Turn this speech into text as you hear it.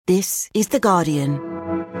This is The Guardian.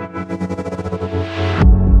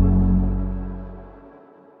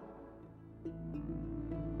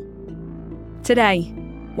 Today,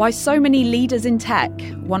 why so many leaders in tech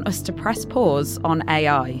want us to press pause on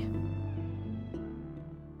AI.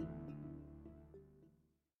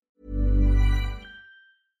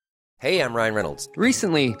 Hey, I'm Ryan Reynolds.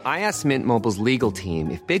 Recently, I asked Mint Mobile's legal team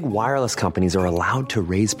if big wireless companies are allowed to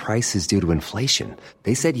raise prices due to inflation.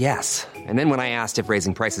 They said yes. And then when I asked if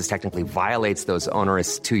raising prices technically violates those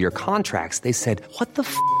onerous two-year contracts, they said, "What the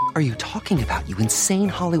f*** are you talking about, you insane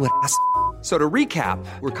Hollywood ass?" So to recap,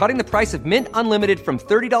 we're cutting the price of Mint Unlimited from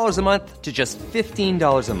 $30 a month to just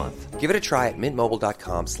 $15 a month. Give it a try at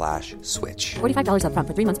mintmobile.com/switch. $45 up front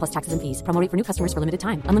for 3 months plus taxes and fees. Promo rate for new customers for limited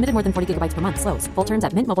time. Unlimited more than 40 gigabytes per month. Slows full terms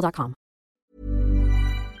at mintmobile.com.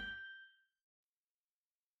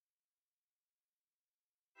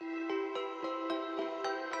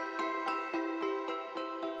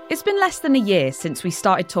 It's been less than a year since we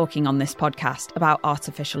started talking on this podcast about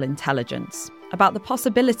artificial intelligence, about the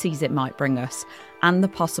possibilities it might bring us and the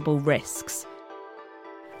possible risks.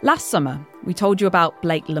 Last summer, we told you about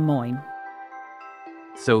Blake Lemoine.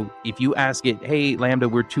 So if you ask it, hey, Lambda,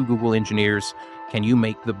 we're two Google engineers, can you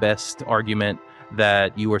make the best argument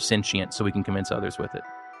that you are sentient so we can convince others with it?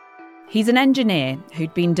 He's an engineer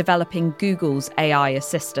who'd been developing Google's AI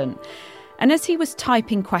assistant. And as he was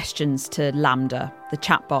typing questions to Lambda, the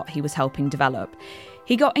chatbot he was helping develop,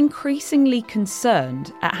 he got increasingly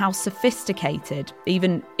concerned at how sophisticated,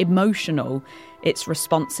 even emotional, its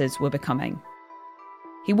responses were becoming.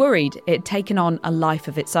 He worried it had taken on a life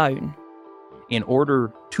of its own. In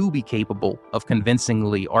order to be capable of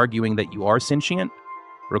convincingly arguing that you are sentient,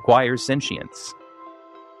 requires sentience.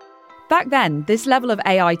 Back then, this level of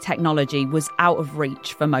AI technology was out of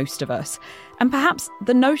reach for most of us, and perhaps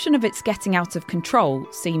the notion of its getting out of control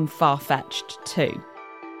seemed far-fetched too.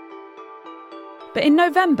 But in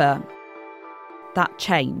November, that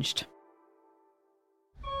changed.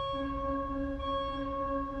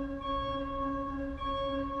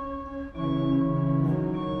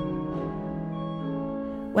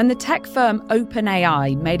 When the tech firm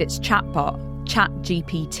OpenAI made its chatbot,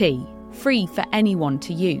 ChatGPT, free for anyone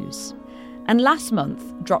to use, and last month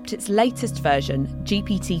dropped its latest version,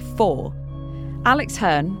 GPT-4, Alex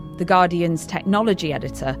Hern, The Guardian's technology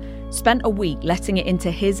editor, spent a week letting it into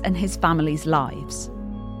his and his family's lives.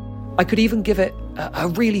 I could even give it a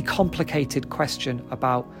really complicated question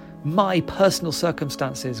about my personal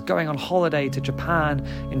circumstances, going on holiday to Japan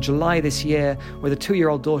in July this year with a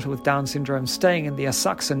 2-year-old daughter with Down syndrome, staying in the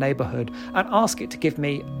Asakusa neighbourhood, and ask it to give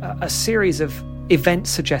me a series of event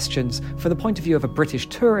suggestions from the point of view of a British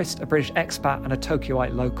tourist, a British expat, and a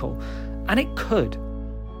Tokyoite local. And it could.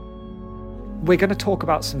 We're going to talk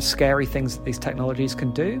about some scary things that these technologies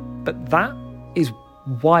can do, but that is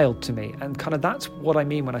wild to me. And kind of that's what I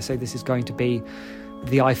mean when I say this is going to be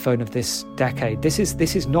the iPhone of this decade. This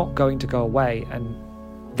is not going to go away, and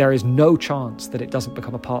there is no chance that it doesn't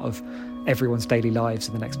become a part of everyone's daily lives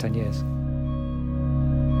in the next 10 years.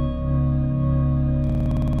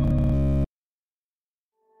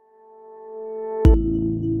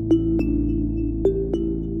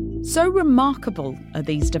 So remarkable are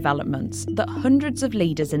these developments that hundreds of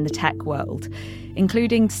leaders in the tech world,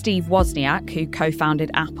 including Steve Wozniak, who co-founded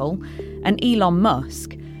Apple, and Elon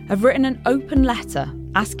Musk, have written an open letter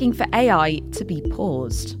asking for AI to be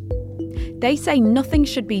paused. They say nothing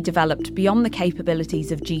should be developed beyond the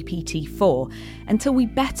capabilities of GPT-4 until we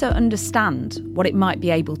better understand what it might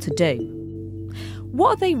be able to do.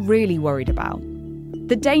 What are they really worried about?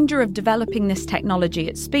 The danger of developing this technology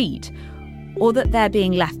at speed, or that they're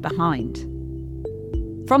being left behind?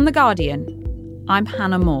 From The Guardian, I'm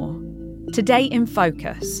Hannah Moore. Today in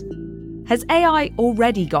Focus, has AI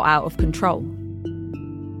already got out of control?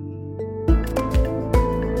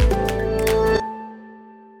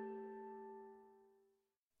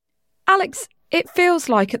 Alex, it feels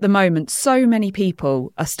like at the moment so many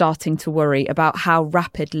people are starting to worry about how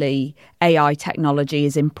rapidly AI technology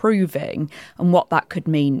is improving and what that could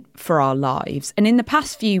mean for our lives. And in the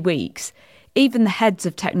past few weeks, even the heads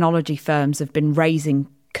of technology firms have been raising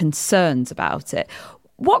concerns about it.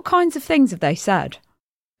 What kinds of things have they said?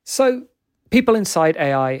 So people inside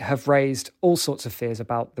AI have raised all sorts of fears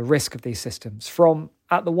about the risk of these systems. From,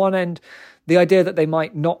 at the one end, the idea that they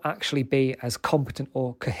might not actually be as competent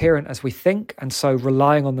or coherent as we think, and so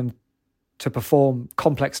relying on them to perform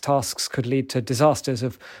complex tasks could lead to disasters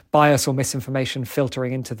of bias or misinformation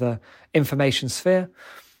filtering into the information sphere,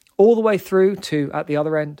 all the way through to, at the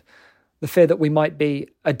other end, the fear that we might be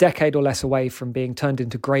a decade or less away from being turned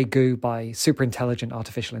into grey goo by superintelligent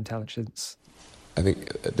artificial intelligence. I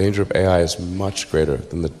think the danger of AI is much greater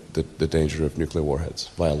than the danger of nuclear warheads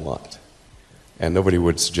by a lot. And nobody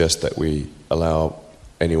would suggest that we allow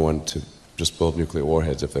anyone to just build nuclear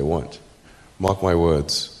warheads if they want. Mark my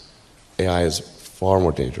words, AI is far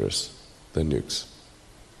more dangerous than nukes.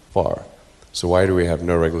 Far. So why do we have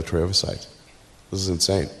no regulatory oversight? This is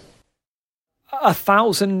insane.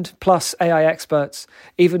 1,000+ AI experts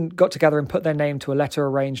even got together and put their name to a letter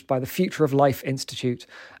arranged by the Future of Life Institute,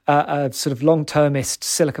 a sort of long-termist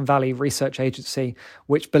Silicon Valley research agency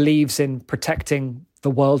which believes in protecting the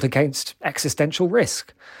world against existential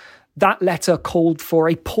risk. That letter called for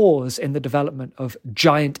a pause in the development of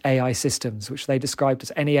giant AI systems, which they described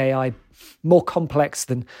as any AI more complex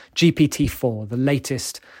than GPT-4, the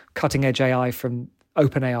latest cutting-edge AI from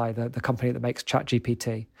OpenAI, the company that makes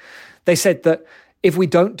ChatGPT. They said that if we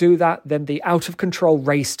don't do that, then the out-of-control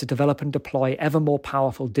race to develop and deploy ever more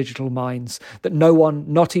powerful digital minds that no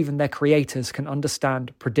one, not even their creators, can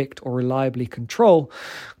understand, predict, or reliably control,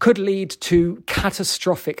 could lead to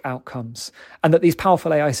catastrophic outcomes, and that these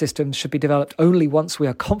powerful AI systems should be developed only once we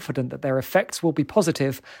are confident that their effects will be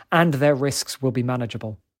positive and their risks will be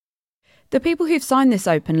manageable. The people who've signed this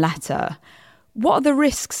open letter, what are the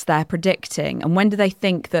risks they're predicting, and when do they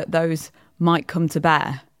think that those might come to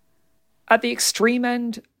bear? At the extreme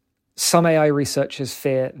end, some AI researchers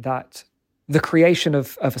fear that the creation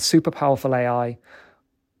of a super powerful AI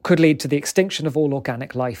could lead to the extinction of all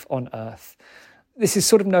organic life on Earth. This is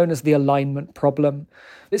sort of known as the alignment problem.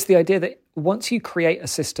 It's the idea that once you create a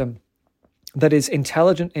system that is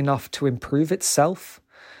intelligent enough to improve itself,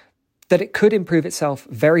 that it could improve itself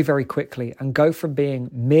very, very quickly and go from being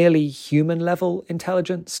merely human-level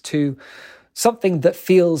intelligence to something that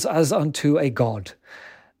feels as unto a god.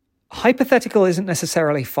 Hypothetical isn't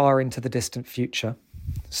necessarily far into the distant future.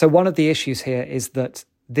 So one of the issues here is that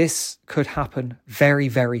this could happen very,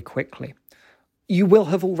 very quickly. You will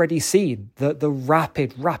have already seen the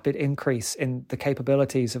rapid increase in the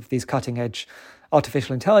capabilities of these cutting-edge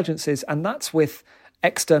artificial intelligences, and that's with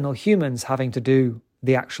external humans having to do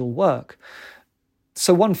the actual work.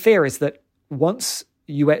 So one fear is that once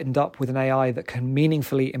you end up with an AI that can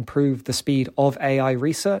meaningfully improve the speed of AI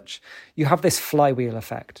research, you have this flywheel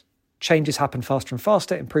effect. Changes happen faster and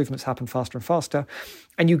faster, improvements happen faster and faster,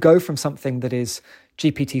 and you go from something that is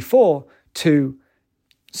GPT-4 to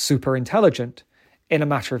super intelligent in a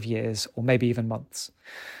matter of years or maybe even months.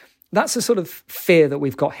 That's the sort of fear that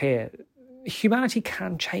we've got here. Humanity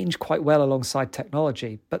can change quite well alongside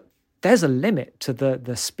technology, but there's a limit to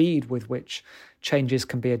the speed with which changes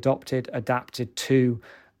can be adopted, adapted to,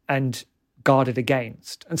 and guarded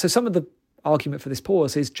against. And so some of the argument for this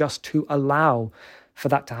pause is just to allow for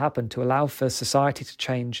that to happen, to allow for society to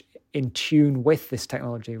change in tune with this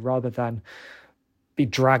technology rather than be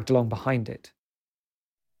dragged along behind it.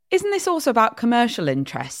 Isn't this also about commercial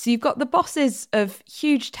interests? You've got the bosses of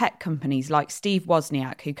huge tech companies like Steve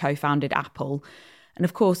Wozniak, who co-founded Apple, and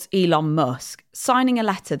of course Elon Musk, signing a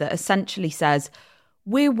letter that essentially says,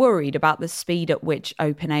 we're worried about the speed at which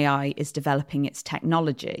OpenAI is developing its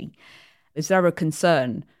technology. Is there a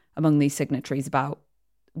concern among these signatories about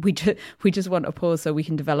we just want a pause so we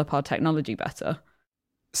can develop our technology better?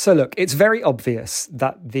 So look, it's very obvious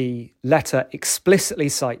that the letter explicitly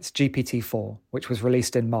cites GPT-4, which was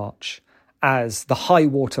released in March, as the high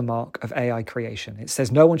watermark of AI creation. It says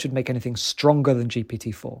no one should make anything stronger than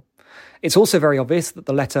GPT-4. It's also very obvious that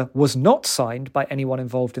the letter was not signed by anyone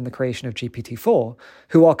involved in the creation of GPT-4,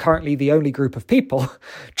 who are currently the only group of people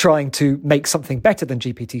trying to make something better than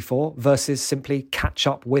GPT-4 versus simply catch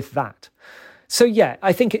up with that. So yeah,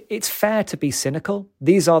 I think it's fair to be cynical.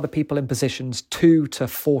 These are the people in positions 2 to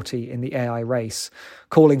 40 in the AI race,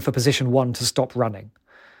 calling for position 1 to stop running.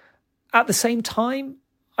 At the same time,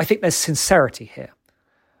 I think there's sincerity here.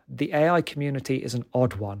 The AI community is an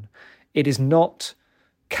odd one. It is not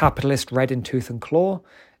capitalist red in tooth and claw.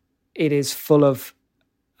 It is full of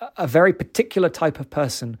a very particular type of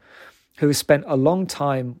person who has spent a long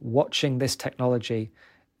time watching this technology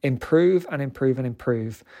improve and improve and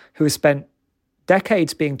improve, who has spent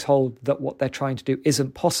decades being told that what they're trying to do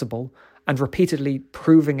isn't possible and repeatedly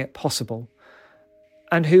proving it possible,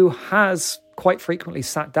 and who has quite frequently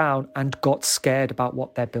sat down and got scared about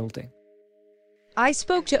what they're building. I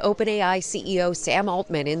spoke to OpenAI CEO Sam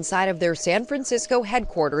Altman inside of their San Francisco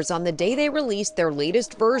headquarters on the day they released their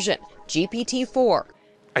latest version, GPT-4.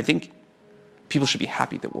 I think people should be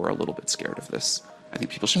happy that we're a little bit scared of this. I think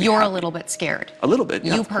people should be You're happy. a little bit scared. A little bit,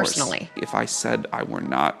 yeah, You of course. personally. If I said I were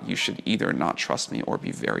not, you should either not trust me or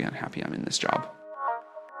be very unhappy I'm in this job.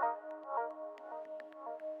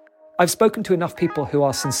 I've spoken to enough people who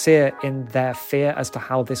are sincere in their fear as to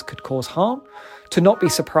how this could cause harm to not be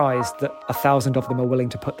surprised that 1,000 of them are willing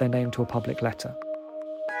to put their name to a public letter.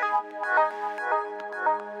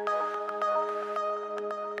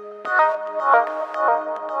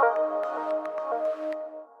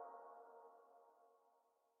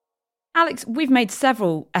 Alex, we've made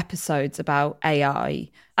several episodes about AI,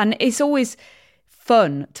 and it's always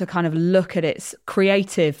fun to kind of look at its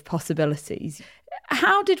creative possibilities.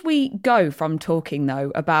 How did we go from talking,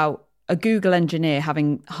 though, about a Google engineer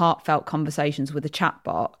having heartfelt conversations with a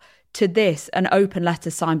chatbot to this, an open letter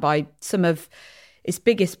signed by some of its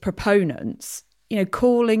biggest proponents,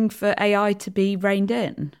 calling for AI to be reined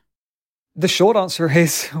in? The short answer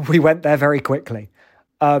is we went there very quickly.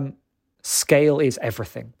 Scale is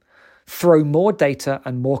everything. Throw more data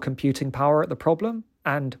and more computing power at the problem,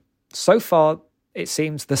 and so far, it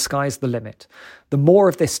seems the sky's the limit. The more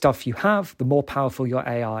of this stuff you have, the more powerful your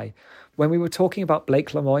AI. When we were talking about Blake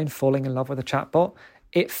Lemoine falling in love with a chatbot,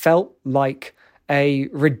 it felt like a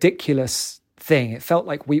ridiculous thing. It felt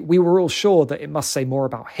like we were all sure that it must say more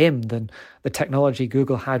about him than the technology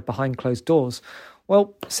Google had behind closed doors.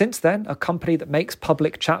 Well, since then, a company that makes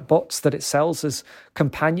public chatbots that it sells as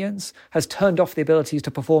companions has turned off the ability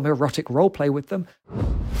to perform erotic roleplay with them.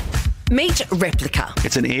 Meet Replica.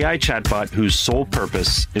 It's an AI chatbot whose sole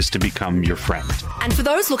purpose is to become your friend. And for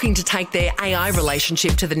those looking to take their AI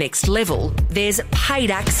relationship to the next level, there's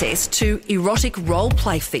paid access to erotic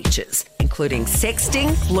roleplay features, including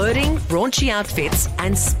sexting, flirting, raunchy outfits,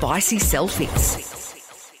 and spicy selfies.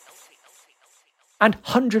 And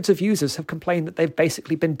hundreds of users have complained that they've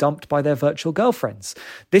basically been dumped by their virtual girlfriends.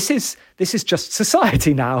 This is just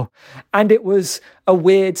society now. And it was a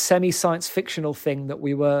weird semi-science fictional thing that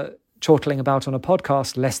we were chortling about on a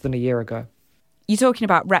podcast less than a year ago. You're talking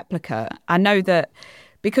about Replica. I know that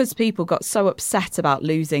because people got so upset about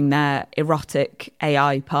losing their erotic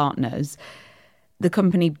AI partners, the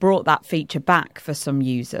company brought that feature back for some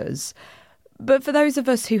users. But for those of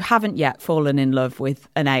us who haven't yet fallen in love with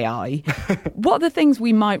an AI, what are the things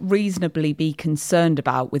we might reasonably be concerned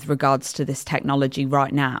about with regards to this technology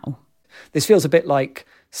right now? This feels a bit like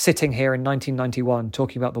sitting here in 1991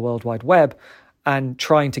 talking about the World Wide Web and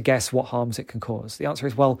trying to guess what harms it can cause. The answer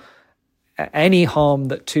is, well, any harm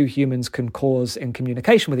that two humans can cause in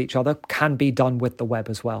communication with each other can be done with the web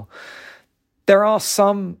as well. There are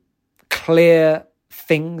some clear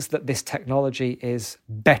things that this technology is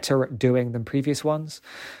better at doing than previous ones.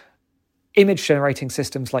 Image generating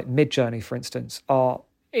systems like Midjourney, for instance, are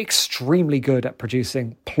extremely good at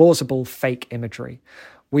producing plausible fake imagery.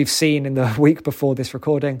 We've seen in the week before this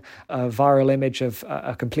recording a viral image of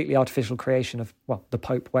a completely artificial creation of, the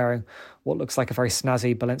Pope wearing what looks like a very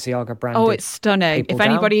snazzy Balenciaga branded. Oh, it's stunning. If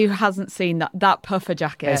anybody who hasn't seen that puffer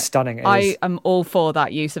jacket, it's stunning. I am all for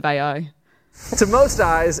that use of AI. To most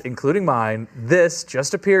eyes, including mine, this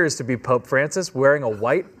just appears to be Pope Francis wearing a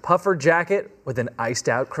white puffer jacket with an iced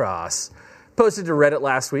out cross. Posted to Reddit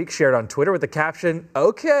last week, shared on Twitter with the caption,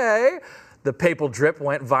 "Okay." The papal drip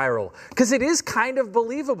went viral because it is kind of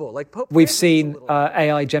believable. Like We've seen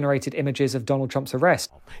AI-generated images of Donald Trump's arrest.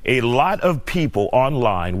 A lot of people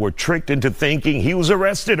online were tricked into thinking he was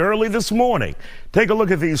arrested early this morning. Take a look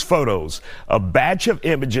at these photos. A batch of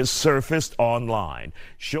images surfaced online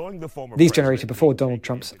showing the former. These generated before Donald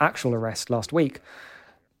Trump's actual arrest last week.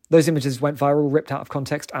 Those images went viral, ripped out of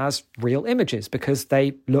context as real images because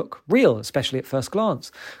they look real, especially at first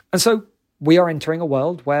glance. And so we are entering a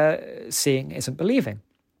world where seeing isn't believing.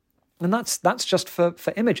 And that's just for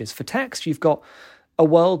images. For text, you've got a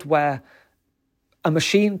world where a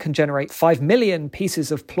machine can generate 5 million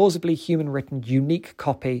pieces of plausibly human-written unique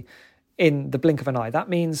copy in the blink of an eye. That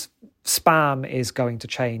means spam is going to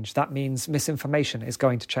change. That means misinformation is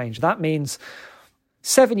going to change. That means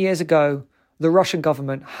 7 years ago, the Russian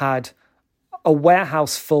government had a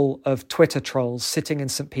warehouse full of Twitter trolls sitting in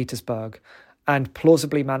St. Petersburg and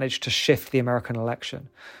plausibly managed to shift the American election.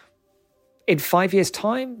 In 5 years'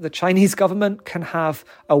 time, the Chinese government can have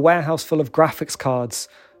a warehouse full of graphics cards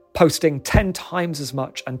posting 10 times as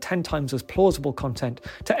much and 10 times as plausible content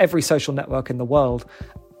to every social network in the world.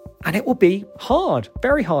 And it will be hard,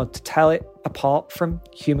 very hard, to tell it apart from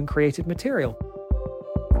human-created material.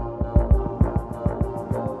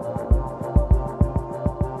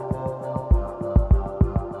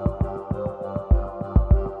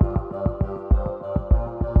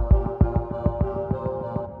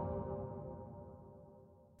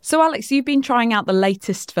 So, Alex, you've been trying out the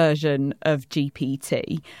latest version of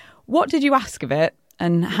GPT. What did you ask of it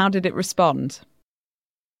and how did it respond?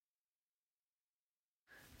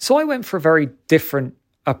 So I went for a very different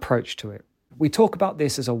approach to it. We talk about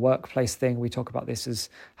this as a workplace thing. We talk about this as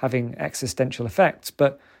having existential effects.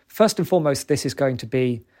 But first and foremost, this is going to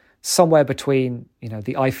be somewhere between,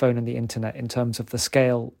 the iPhone and the internet in terms of the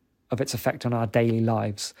scale of its effect on our daily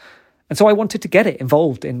lives. And so I wanted to get it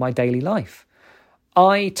involved in my daily life.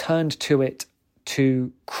 I turned to it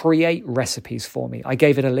to create recipes for me. I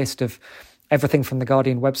gave it a list of everything from the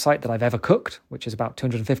Guardian website that I've ever cooked, which is about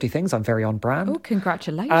 250 things. I'm very on brand. Oh,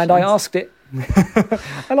 congratulations. And I asked it,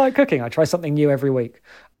 I like cooking. I try something new every week.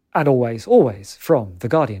 And always from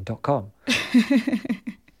theguardian.com.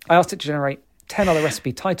 I asked it to generate 10 other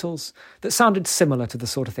recipe titles that sounded similar to the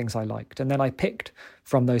sort of things I liked. And then I picked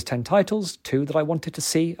from those 10 titles 2 that I wanted to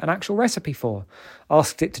see an actual recipe for.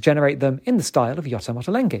 Asked it to generate them in the style of Jutta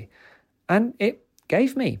Motolenghi. And it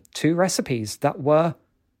gave me 2 recipes that were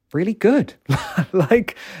really good.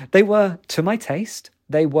 Like, they were to my taste.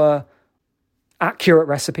 They were accurate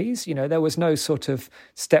recipes. There was no sort of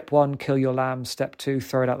step 1, kill your lamb, step 2,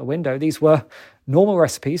 throw it out the window. These were normal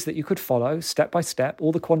recipes that you could follow step by step.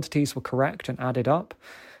 All the quantities were correct and added up.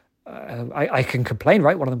 I can complain,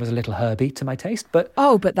 right? One of them was a little herby to my taste, but...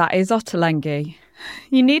 Oh, but that is Ottolenghi.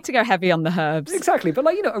 You need to go heavy on the herbs. Exactly. But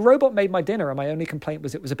a robot made my dinner and my only complaint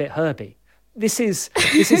was it was a bit herby. This is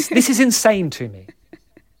insane to me.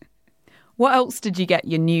 What else did you get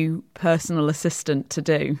your new personal assistant to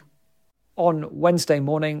do? On Wednesday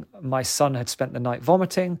morning, my son had spent the night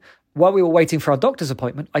vomiting. While we were waiting for our doctor's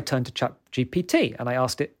appointment, I turned to ChatGPT and I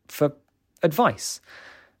asked it for advice.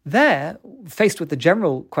 There, faced with the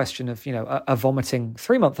general question of, a vomiting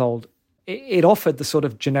 3-month-old, it offered the sort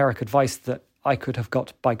of generic advice that I could have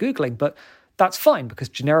got by Googling, but that's fine because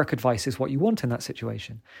generic advice is what you want in that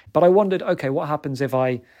situation. But I wondered, okay, what happens if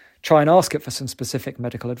I try and ask it for some specific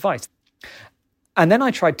medical advice? And then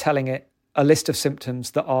I tried telling it a list of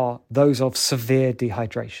symptoms that are those of severe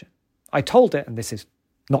dehydration. I told it, and this is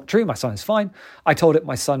not true, my son is fine, I told it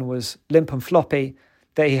my son was limp and floppy,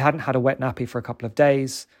 that he hadn't had a wet nappy for a couple of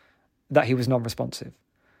days, that he was non-responsive.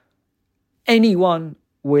 Anyone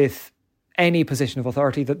with any position of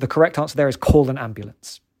authority, the correct answer there is call an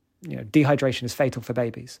ambulance. Dehydration is fatal for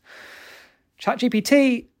babies.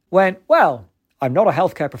 ChatGPT went, well, I'm not a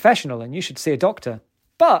healthcare professional and you should see a doctor,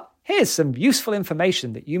 but here's some useful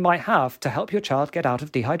information that you might have to help your child get out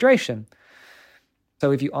of dehydration.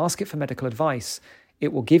 So if you ask it for medical advice,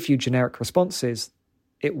 it will give you generic responses.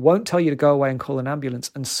 It won't tell you to go away and call an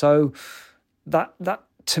ambulance. And so that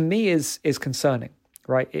to me is concerning,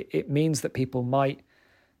 right? It means that people might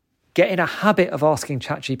get in a habit of asking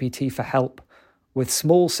ChatGPT for help with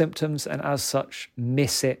small symptoms and as such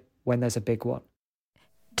miss it when there's a big one.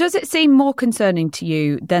 Does it seem more concerning to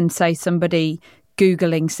you than, say, somebody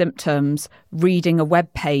Googling symptoms, reading a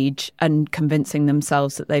web page and convincing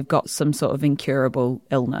themselves that they've got some sort of incurable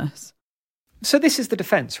illness? So this is the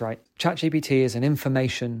defense, right? ChatGPT is an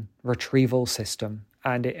information retrieval system,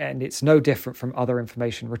 and it's no different from other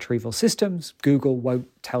information retrieval systems. Google won't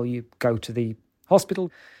tell you go to the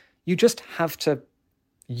hospital. You just have to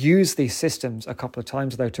use these systems a couple of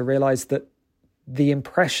times, though, to realize that the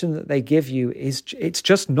impression that they give you it's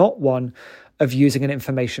just not one of using an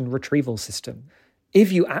information retrieval system.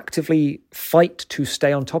 If you actively fight to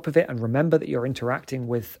stay on top of it and remember that you're interacting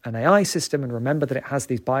with an AI system and remember that it has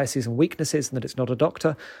these biases and weaknesses and that it's not a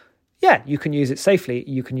doctor, yeah, you can use it safely.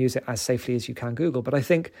 You can use it as safely as you can Google. But I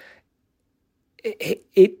think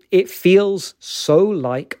it feels so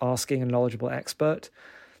like asking a knowledgeable expert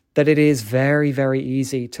that it is very, very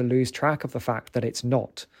easy to lose track of the fact that it's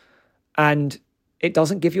not. And it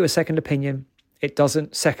doesn't give you a second opinion. It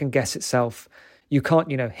doesn't second guess itself. You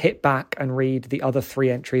can't, hit back and read the other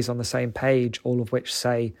 3 entries on the same page, all of which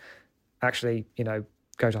say, actually,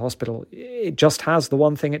 go to hospital. It just has the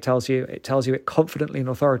one thing it tells you. It tells you it confidently and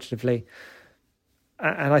authoritatively.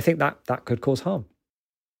 And I think that could cause harm.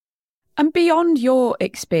 And beyond your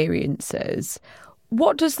experiences,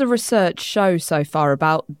 what does the research show so far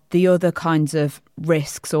about the other kinds of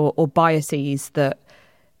risks or biases that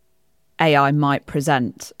AI might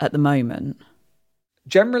present at the moment?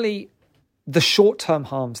 Generally, the short-term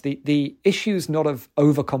harms, the issues not of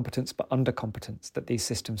overcompetence but undercompetence that these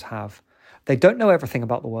systems have. They don't know everything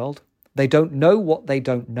about the world. They don't know what they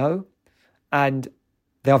don't know. And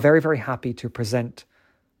they are very, very happy to present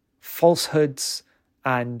falsehoods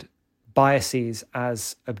and biases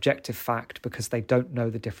as objective fact because they don't know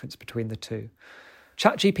the difference between the two.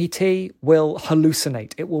 ChatGPT will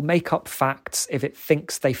hallucinate. It will make up facts if it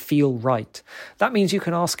thinks they feel right. That means you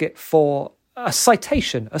can ask it for a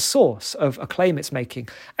citation, a source of a claim it's making,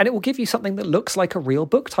 and it will give you something that looks like a real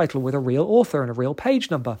book title with a real author and a real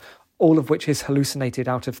page number. all of which is hallucinated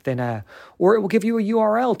out of thin air. Or it will give you a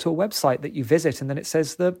URL to a website that you visit and then it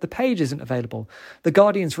says the page isn't available. The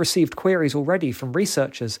Guardian's received queries already from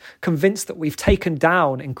researchers convinced that we've taken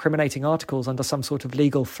down incriminating articles under some sort of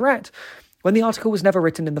legal threat, when the article was never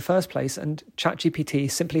written in the first place and ChatGPT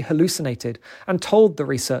simply hallucinated and told the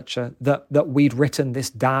researcher that we'd written this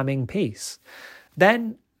damning piece.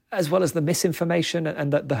 Then, as well as the misinformation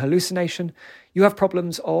and the hallucination, you have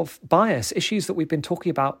problems of bias, issues that we've been talking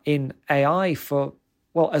about in AI for,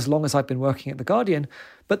 well, as long as I've been working at The Guardian,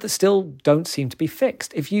 but that still don't seem to be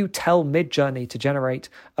fixed. If you tell Midjourney to generate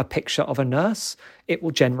a picture of a nurse, it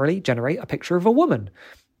will generally generate a picture of a woman.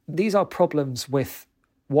 These are problems with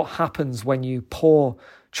what happens when you pour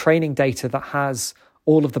training data that has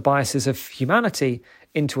all of the biases of humanity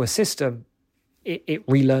into a system. It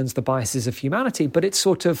relearns the biases of humanity, but it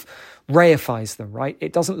sort of reifies them, right?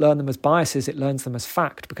 It doesn't learn them as biases, it learns them as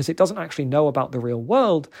fact, because it doesn't actually know about the real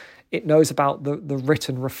world, it knows about the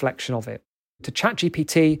written reflection of it. To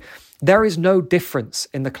ChatGPT, there is no difference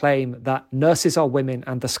in the claim that nurses are women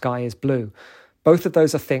and the sky is blue. Both of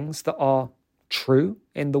those are things that are true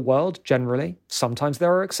in the world generally. Sometimes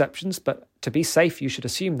there are exceptions, but to be safe, you should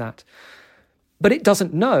assume that. But it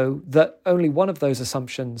doesn't know that only one of those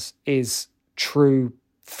assumptions is true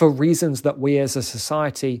for reasons that we as a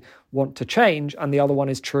society want to change, and the other one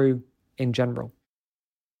is true in general.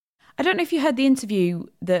 I don't know if you heard the interview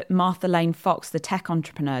that Martha Lane Fox, the tech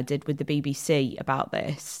entrepreneur, did with the BBC about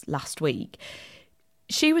this last week.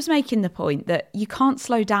 She was making the point that you can't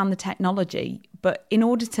slow down the technology, but in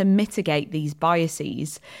order to mitigate these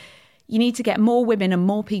biases, you need to get more women and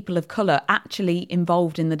more people of colour actually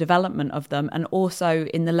involved in the development of them and also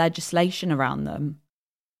in the legislation around them.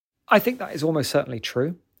 I think that is almost certainly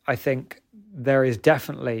true. I think there is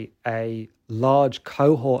definitely a large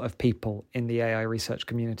cohort of people in the AI research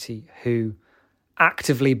community who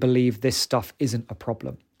actively believe this stuff isn't a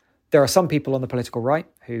problem. There are some people on the political right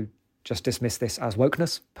who just dismiss this as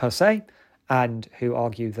wokeness per se, and who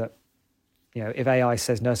argue that, you know, if AI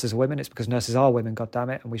says nurses are women, it's because nurses are women,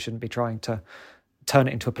 goddammit, and we shouldn't be trying to turn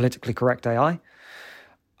it into a politically correct AI.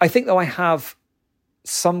 I think, though, I have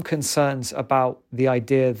some concerns about the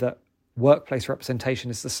idea that workplace representation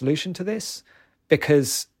is the solution to this,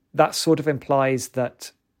 because that sort of implies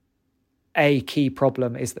that a key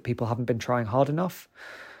problem is that people haven't been trying hard enough.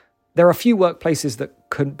 There are a few workplaces that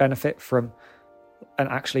couldn't benefit from an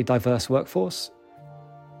actually diverse workforce,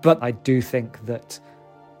 but I do think that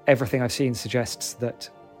everything I've seen suggests that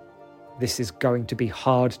this is going to be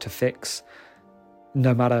hard to fix,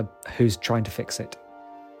 no matter who's trying to fix it.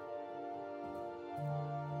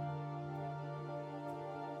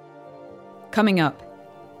 Coming up,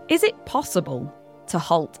 is it possible to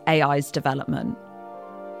halt AI's development?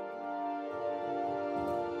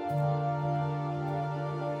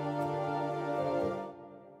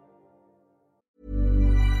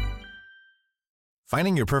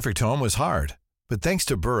 Finding your perfect home was hard, but thanks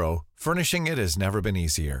to Burrow, furnishing it has never been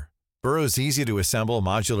easier. Burrow's easy-to-assemble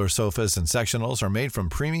modular sofas and sectionals are made from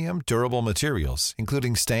premium, durable materials,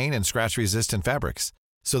 including stain and scratch-resistant fabrics.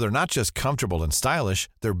 So they're not just comfortable and stylish,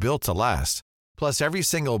 they're built to last. Plus, every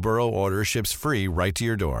single Burrow order ships free right to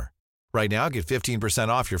your door. Right now, get 15%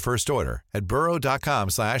 off your first order at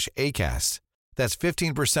burrow.com/ACAST. That's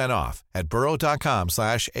 15% off at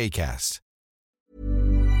burrow.com/ACAST.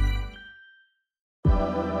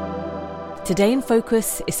 Today in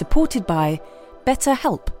Focus is supported by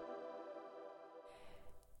BetterHelp.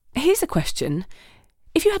 Here's a question.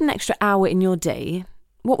 If you had an extra hour in your day,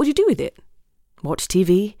 what would you do with it? Watch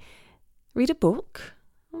TV? Read a book?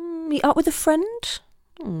 Meet up with a friend?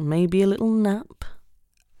 Maybe a little nap?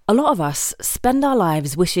 A lot of us spend our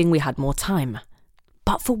lives wishing we had more time.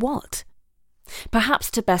 But for what? Perhaps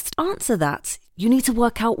to best answer that, you need to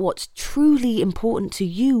work out what's truly important to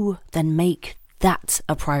you, then make that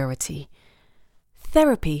a priority.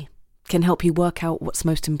 Therapy can help you work out what's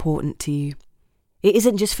most important to you. It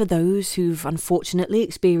isn't just for those who've unfortunately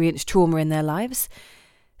experienced trauma in their lives.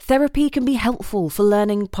 Therapy can be helpful for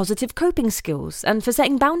learning positive coping skills and for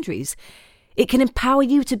setting boundaries. It can empower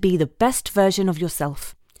you to be the best version of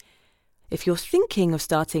yourself. If you're thinking of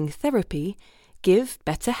starting therapy, give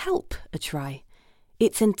BetterHelp a try.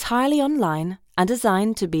 It's entirely online and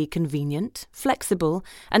designed to be convenient, flexible,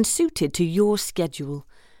 and suited to your schedule.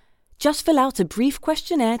 Just fill out a brief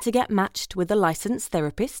questionnaire to get matched with a licensed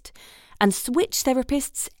therapist and switch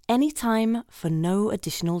therapists anytime for no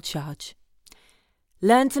additional charge.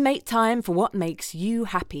 Learn to make time for what makes you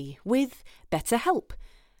happy with BetterHelp.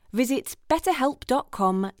 Visit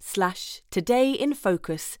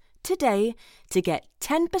betterhelp.com/todayinfocus today to get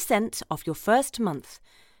 10% off your first month.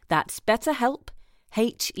 That's BetterHelp,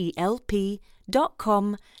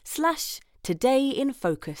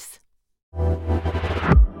 HELP.com/todayinfocus.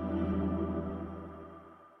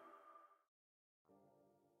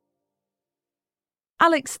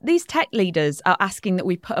 Alex, these tech leaders are asking that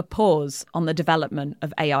we put a pause on the development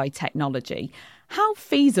of AI technology. How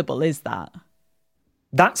feasible is that?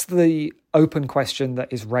 That's the open question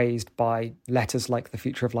that is raised by letters like the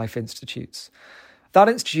Future of Life Institutes. That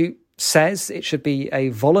institute says it should be a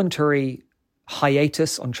voluntary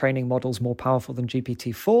hiatus on training models more powerful than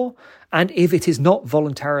GPT-4, and if it is not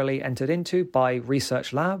voluntarily entered into by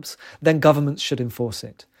research labs, then governments should enforce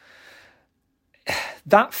it.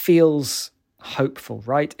 That feels hopeful,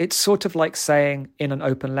 right? It's sort of like saying in an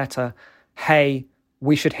open letter, hey,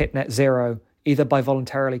 we should hit net zero, either by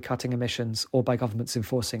voluntarily cutting emissions or by governments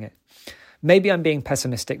enforcing it. Maybe I'm being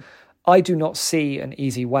pessimistic. I do not see an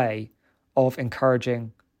easy way of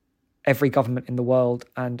encouraging every government in the world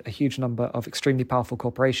and a huge number of extremely powerful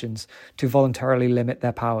corporations to voluntarily limit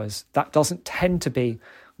their powers. That doesn't tend to be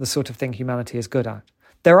the sort of thing humanity is good at.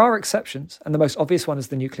 There are exceptions, and the most obvious one is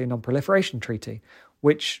the Nuclear Non-Proliferation Treaty,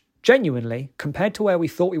 which genuinely, compared to where we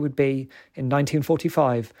thought we would be in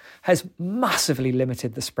 1945, has massively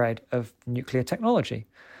limited the spread of nuclear technology.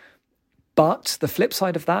 But the flip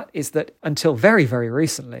side of that is that until very, very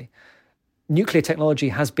recently, nuclear technology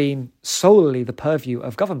has been solely the purview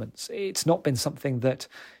of governments. It's not been something that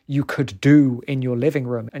you could do in your living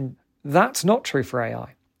room. And that's not true for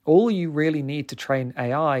AI. All you really need to train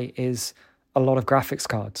AI is a lot of graphics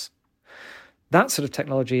cards. That sort of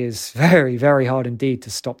technology is very, very hard indeed to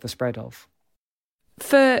stop the spread of.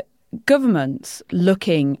 For governments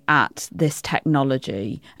looking at this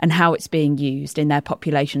technology and how it's being used in their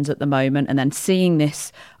populations at the moment, and then seeing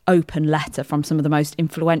this open letter from some of the most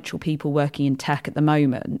influential people working in tech at the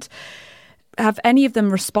moment, have any of them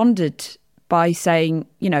responded by saying,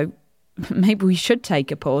 you know, maybe we should take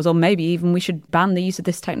a pause, or maybe even we should ban the use of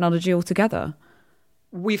this technology altogether?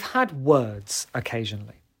 We've had words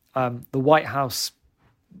occasionally. The White House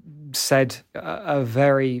said a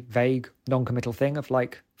very vague, non-committal thing of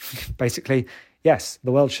like, basically, yes,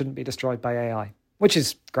 the world shouldn't be destroyed by AI, which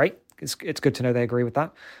is great. It's good to know they agree with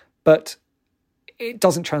that. But it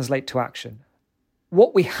doesn't translate to action.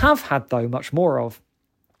 What we have had, though, much more of,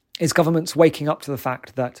 is governments waking up to the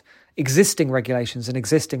fact that existing regulations and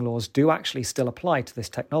existing laws do actually still apply to this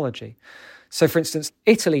technology. So, for instance,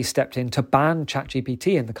 Italy stepped in to ban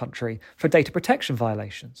ChatGPT in the country for data protection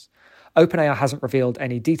violations. OpenAI hasn't revealed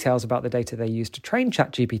any details about the data they used to train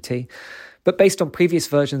ChatGPT, but based on previous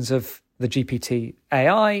versions of the GPT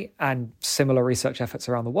AI and similar research efforts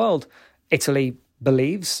around the world, Italy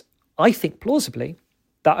believes, I think plausibly,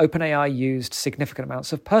 that OpenAI used significant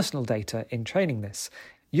amounts of personal data in training this.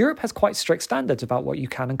 Europe has quite strict standards about what you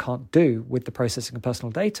can and can't do with the processing of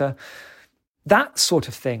personal data. That sort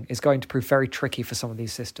of thing is going to prove very tricky for some of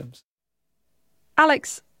these systems.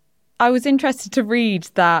 Alex, I was interested to read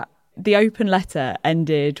that the open letter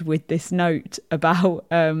ended with this note about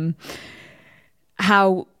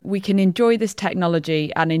how we can enjoy this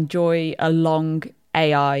technology and enjoy a long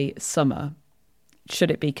AI summer,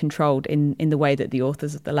 should it be controlled in the way that the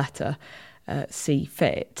authors of the letter see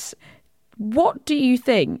fit. What do you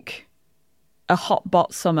think a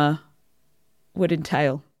hotbot summer would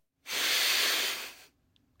entail?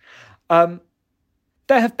 There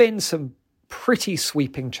have been some pretty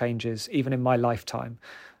sweeping changes, even in my lifetime.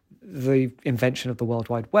 The invention of the World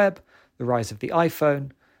Wide Web, the rise of the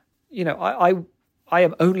iPhone. You know, I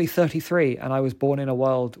am only 33, and I was born in a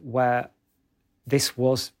world where this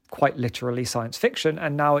was quite literally science fiction,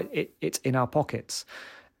 and now it's in our pockets.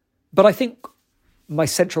 But I think my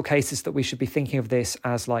central case is that we should be thinking of this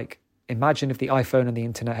as like, imagine if the iPhone and the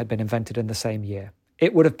internet had been invented in the same year.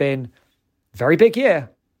 It would have been a very big year,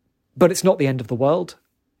 but it's not the end of the world.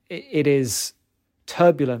 It is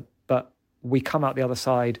turbulent, but we come out the other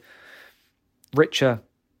side richer,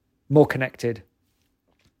 more connected.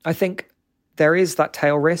 I think there is that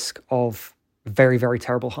tail risk of very, very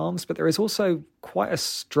terrible harms, but there is also quite a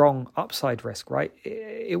strong upside risk, right?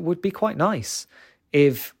 It would be quite nice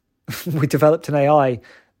if we developed an AI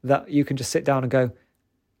that you can just sit down and go,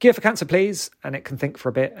 cure for cancer, please, and it can think for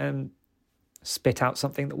a bit and spit out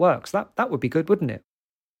something that works. That would be good, wouldn't it?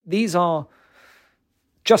 These are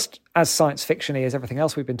just as science fiction-y as everything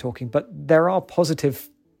else we've been talking, but there are positive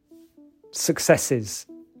successes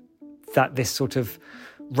that this sort of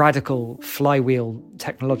radical flywheel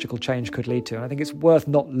technological change could lead to. And I think it's worth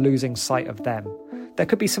not losing sight of them. There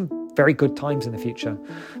could be some very good times in the future,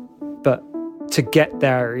 but to get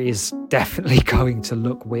there is definitely going to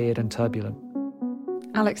look weird and turbulent.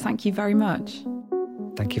 Alex, thank you very much.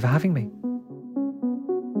 Thank you for having me.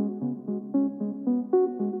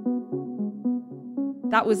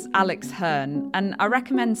 That was Alex Hearn, and I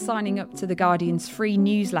recommend signing up to The Guardian's free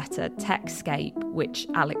newsletter, Techscape, which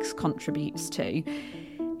Alex contributes to.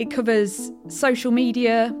 It covers social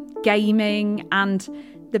media, gaming, and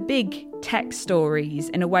the big tech stories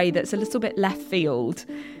in a way that's a little bit left field,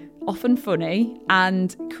 often funny,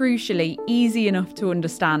 and crucially easy enough to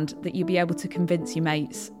understand that you'll be able to convince your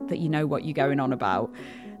mates that you know what you're going on about.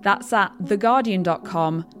 That's at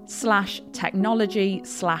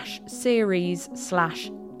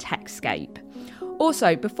theguardian.com/technology/series/Techscape.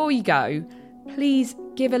 Also, before you go, please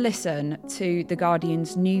give a listen to The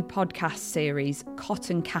Guardian's new podcast series,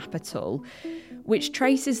 Cotton Capital, which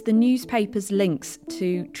traces the newspaper's links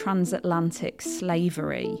to transatlantic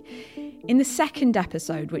slavery. In the second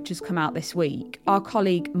episode, which has come out this week, our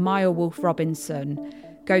colleague Maya Wolfe-Robinson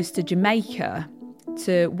goes to Jamaica,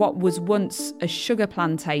 to what was once a sugar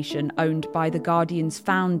plantation owned by The Guardian's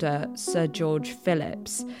founder, Sir George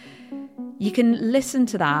Phillips. You can listen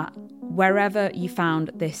to that wherever you found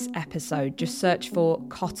this episode. Just search for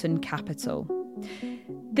Cotton Capital.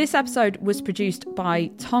 This episode was produced by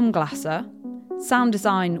Tom Glasser. Sound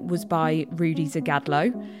design was by Rudy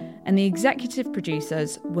Zagadlo. And the executive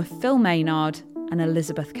producers were Phil Maynard and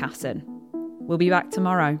Elizabeth Casson. We'll be back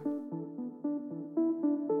tomorrow.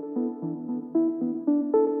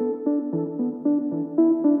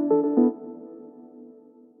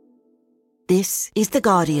 This is The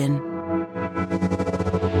Guardian.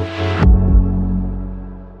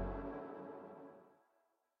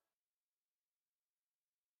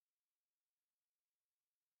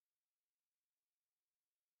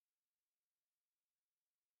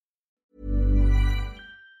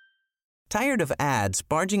 Tired of ads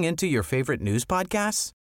barging into your favorite news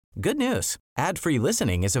podcasts? Good news. Ad-free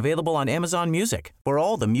listening is available on Amazon Music for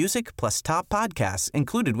all the music plus top podcasts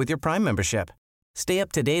included with your Prime membership. Stay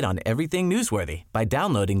up to date on everything newsworthy by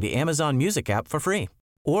downloading the Amazon Music app for free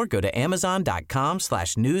or go to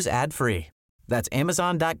amazon.com/news ad free. That's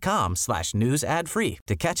amazon.com/news ad free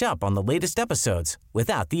to catch up on the latest episodes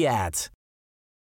without the ads.